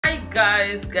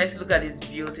Guys, look at this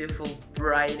beautiful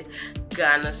bride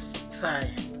Ghana style.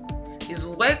 It's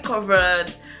well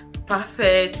covered,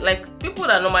 perfect. Like, people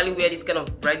that normally wear this kind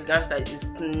of bride Ghana style is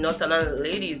northern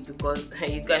ladies, because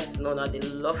you guys know that they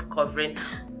love covering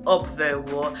up very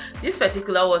well. This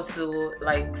particular one too,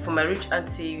 like for my rich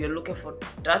auntie, you're looking for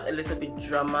that a little bit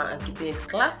drama and keeping it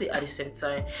classy at the same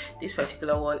time, this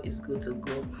particular one is good to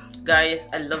go. Guys,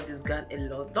 I love this gown a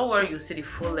lot. Don't worry, you see the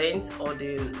full length or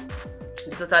the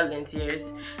total length here.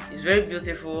 It's very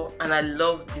beautiful, and I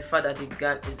love the fact that the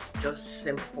gown is just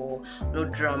simple, no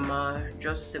drama,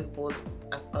 just simple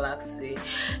and classy.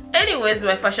 Anyways,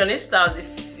 my fashionistas,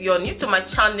 if you're new to my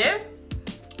channel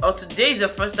or today is your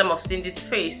first time of seeing this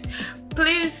face,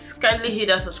 please kindly hit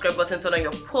that subscribe button, turn on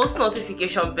your post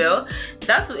notification bell.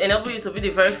 That will enable you to be the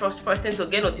very first person to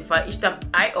get notified each time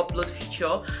I upload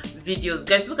feature videos.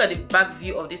 Guys, look at the back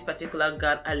view of this particular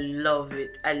gown. I love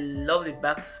it. I love the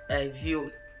back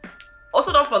view.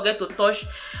 Also, don't forget to touch,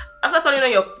 after turning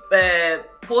on your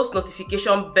post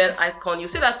notification bell icon, you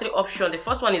see that 3 options. The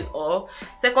first one is all,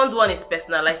 second one is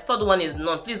personalized, third one is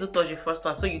none. Please do touch the first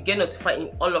one so you get notified in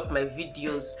all of my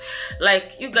videos.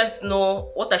 Like, you guys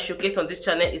know what I showcase on this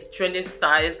channel is trendy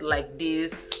styles like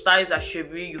this. Styles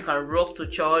Asoebi you can rock to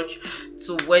church,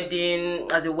 to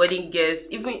wedding, as a wedding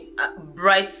guest, even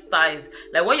bride styles.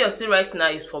 Like what you're seeing right now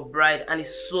is for bride, and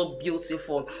it's so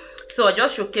beautiful. So I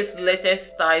just showcase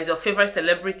latest styles, your favorite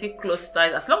celebrity clothes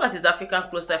styles, as long as it's African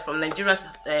clothes style, from Nigeria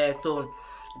to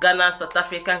Ghana, South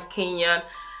African, Kenyan.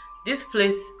 This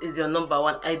place is your number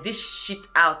one. I dish shit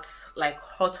out like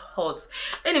hot.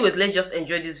 Anyways, let's just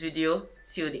enjoy this video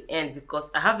till the end,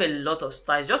 because I have a lot of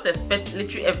styles. Just expect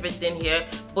literally everything here,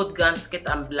 both gown, skirt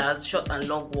and blouse, short and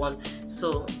long one.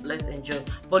 So let's enjoy.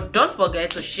 But don't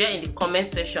forget to share in the comment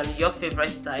section your favorite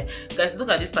style. Guys, look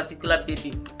at this particular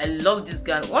baby. I love this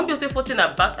gown. One beautiful thing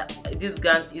about this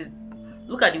gown is,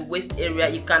 look at the waist area.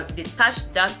 You can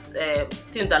detach that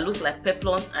thing that looks like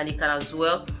peplum, and you can as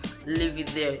well leave it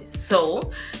there.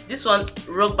 So this one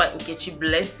rocked by Nkechi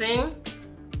Blessing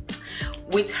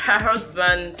with her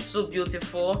husband. So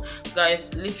beautiful,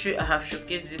 guys. Literally, I have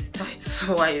showcased this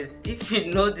style twice. If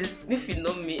you know this, if you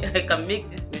know me, I can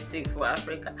make this mistake for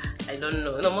Africa. I don't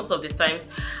know. Most of the times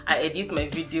I edit my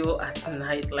video at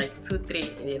night, like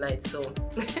 2-3 in the night. So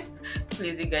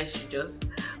please, you guys should just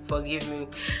forgive me.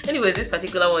 Anyways, this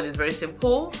particular one is very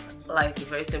simple, like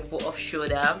very simple off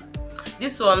shoulder.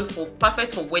 This one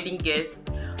perfect for wedding guests,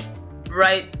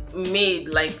 bridesmaid.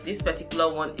 Like this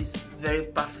particular one is very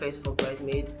perfect for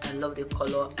bridesmaid. I love the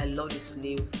color, I love the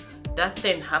sleeve. That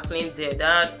thing happening there,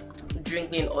 that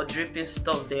drinking or dripping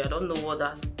stuff there, I don't know what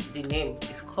the name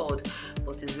is called,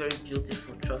 but it's very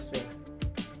beautiful, trust me.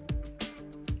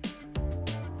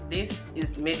 This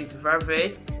is made with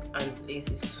velvet, and this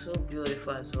is so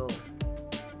beautiful as well.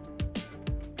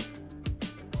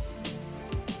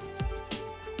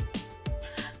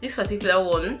 This particular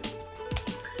one,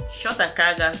 short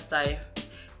Ankara gown style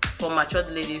for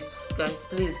matured ladies. Guys,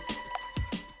 please,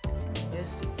 yes,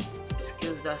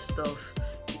 excuse that stuff.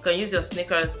 You can use your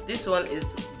sneakers. This one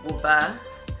is Buba,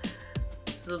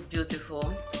 so beautiful,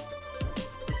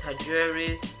 with her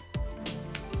jewelries,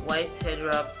 white head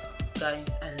wrap. Guys,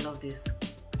 I love this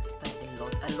style a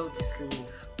lot. I love this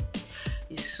sleeve.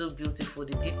 It's so beautiful.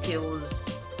 The details,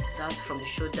 that from the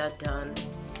shoulder down,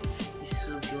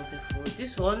 so beautiful.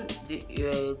 This one, the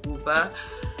Buba,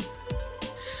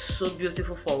 so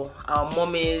beautiful for our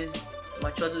mommies,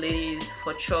 matured ladies,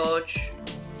 for church,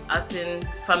 outing,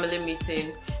 family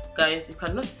meeting. Guys, you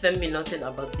cannot tell me nothing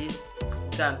about this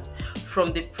gown.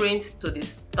 From the print to the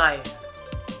style,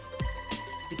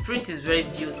 the print is very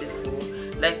beautiful.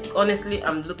 Like, honestly,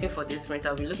 I'm looking for this print.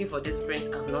 I've been looking for this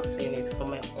print. I've not seen it for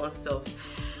my own self.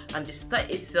 And the style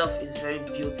itself is very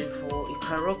beautiful. You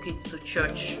can rock it to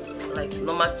church, like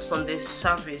normal Sunday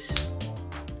service.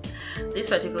 This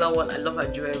particular one, I love her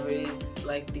jewelries,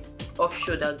 like the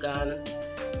off-shoulder gown.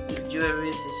 The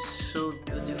jewelries is so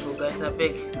beautiful, guys. I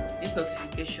beg, this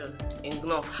notification,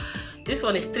 ignore. This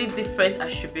one is 3 different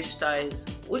Asoebi styles.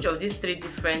 Which of these 3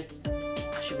 different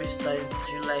Asoebi styles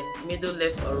do you like? Middle,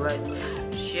 left, or right?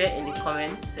 Share in the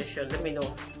comment section. Let me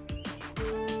know.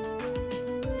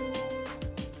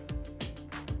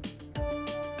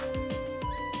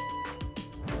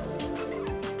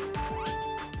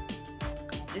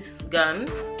 This gown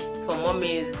for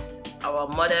mommies, our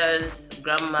mothers,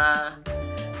 grandma,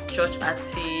 church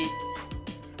outfits,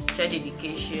 child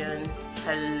dedication.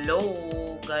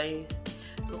 Hello guys,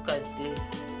 look at this.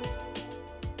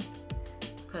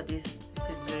 Look at this. This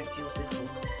is very beautiful.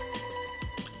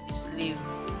 The sleeve,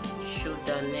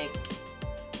 shoulder, neck.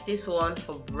 This one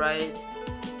for bride,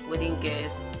 wedding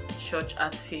guests, church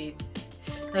outfits.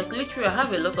 Like literally, I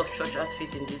have a lot of church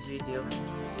outfits in this video.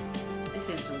 This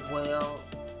is well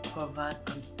covered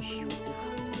and beautiful.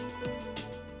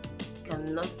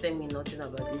 Cannot tell me nothing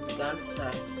about this gown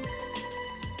style.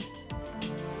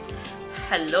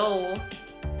 Hello,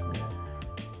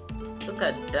 look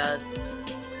at that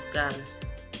gown.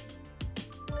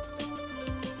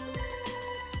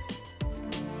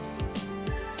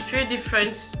 Three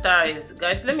different styles,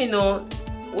 guys. Let me know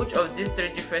which of these three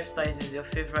different styles is your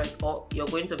favorite or you're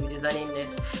going to be designing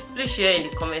next. Please share in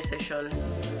the comment section.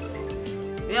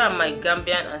 We are my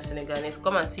Gambian and Senegalese.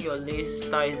 Come and see your lace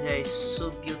styles here. It's so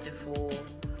beautiful.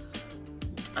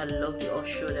 I love the off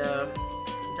shoulder.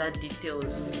 That details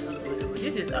is so beautiful.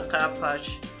 This is Ankara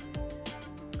patch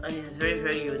and it's very,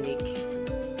 very unique.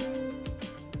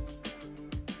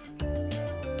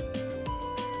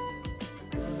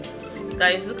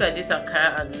 Guys, look at this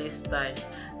Ankara and lace style.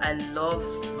 I love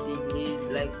the lace,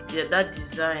 like that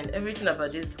design. Everything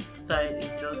about this style is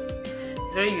just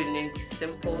very unique,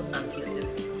 simple and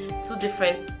beautiful. Two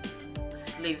different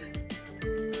sleeves,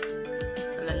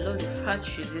 and I love the fact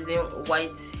she's using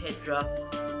white head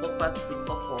wrap to pop out the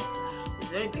purple. It's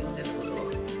very beautiful though.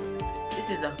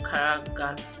 This is Ankara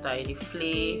gown style. The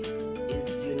flay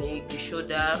is unique. The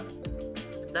shoulder,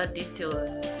 that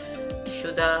detail,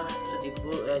 shoulder to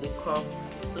the crop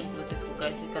is so beautiful,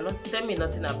 guys. You cannot tell me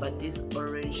nothing about this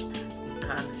orange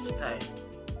gown style.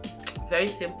 Very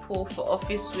simple for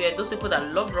office wear. Those people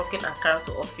that love rocking Ankara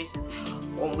to office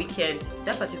on weekend,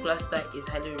 that particular style is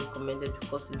highly recommended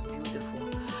because it's beautiful.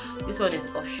 This one is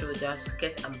off shoulder,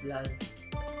 skirt and blouse.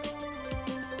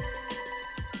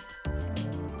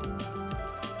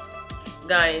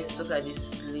 Guys, look at the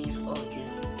sleeve of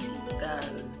this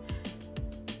gown.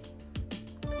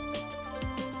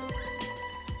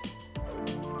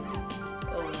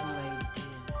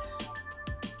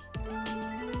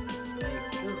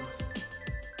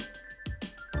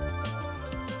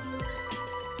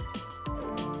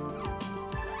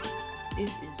 This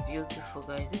is beautiful,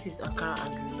 guys. This is Ankara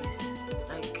and lace.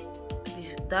 Like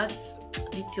this, that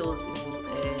details in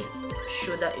the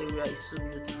shoulder area is so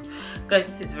beautiful, guys.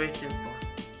 This is very simple,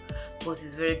 but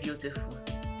it's very beautiful.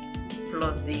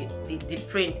 Plus the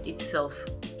print itself,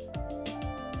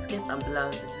 skirt and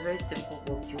blouse, is very simple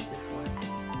but beautiful.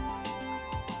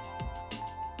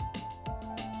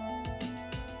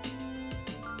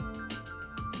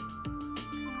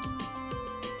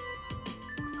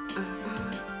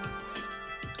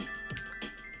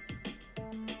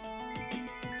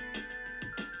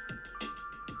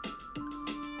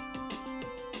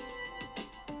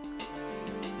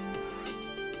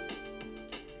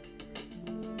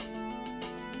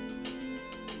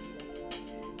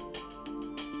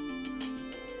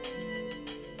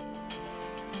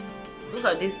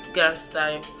 Look at this gown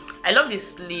style. I love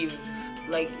this sleeve,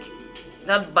 like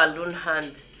that balloon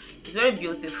hand. It's very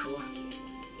beautiful.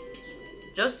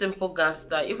 Just simple gown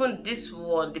style. Even this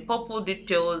one, the purple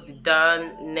details, the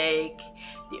down neck,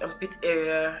 the armpit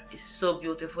area is so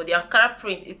beautiful. The Ankara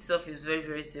print itself is very,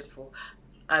 very simple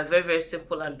and very, very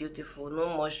simple and beautiful.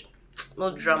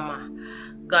 No drama.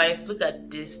 Guys, look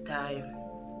at this style.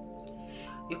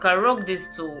 You can rock this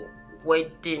to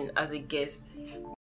wedding as a guest.